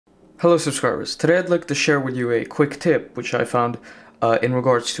Hello subscribers, today I'd like to share with you a quick tip which I found in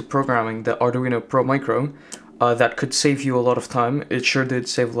regards to programming the Arduino Pro Micro that could save you a lot of time. It sure did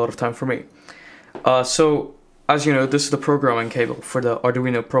save a lot of time for me. So as you know, this is the programming cable for the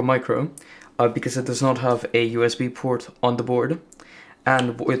Arduino Pro Micro because it does not have a USB port on the board,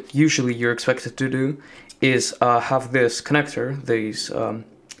 and what usually you're expected to do is have this connector, these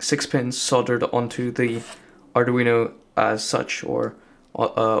 6 pins soldered onto the Arduino as such, or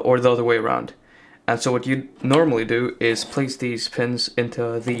the other way around. And so what you normally do is place these pins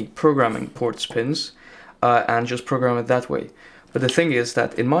into the programming ports pins and just program it that way. But the thing is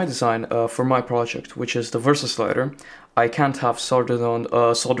that in my design for my project, which is the Versa slider, I can't have soldered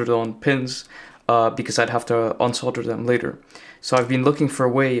on pins because I'd have to unsolder them later. So I've been looking for a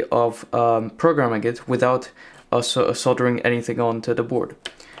way of programming it without soldering anything onto the board.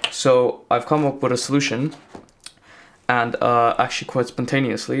 So I've come up with a solution, and actually quite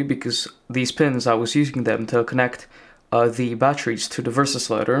spontaneously, because these pins, I was using them to connect the batteries to the Versa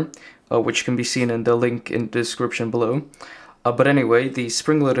slider, which can be seen in the link in the description below. But anyway, the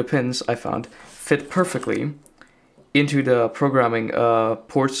spring-loaded pins I found fit perfectly into the programming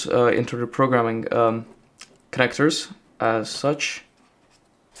ports, into the programming connectors as such.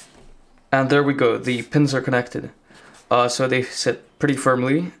 And there we go, the pins are connected. So they sit pretty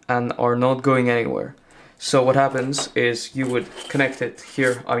firmly and are not going anywhere. So what happens is you would connect it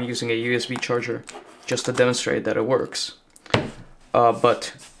here. I'm using a USB charger just to demonstrate that it works.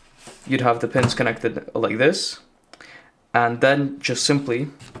 But you'd have the pins connected like this, and then just simply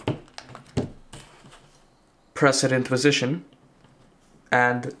press it into position,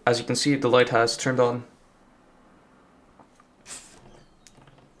 and as you can see, the light has turned on.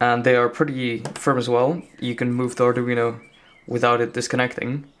 And they are pretty firm as well. You can move the Arduino without it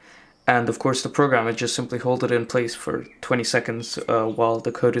disconnecting. And of course the program is just simply hold it in place for 20 seconds while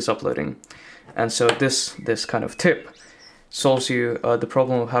the code is uploading. And so this kind of tip solves you the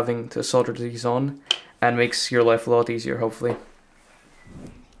problem of having to solder these on and makes your life a lot easier, hopefully.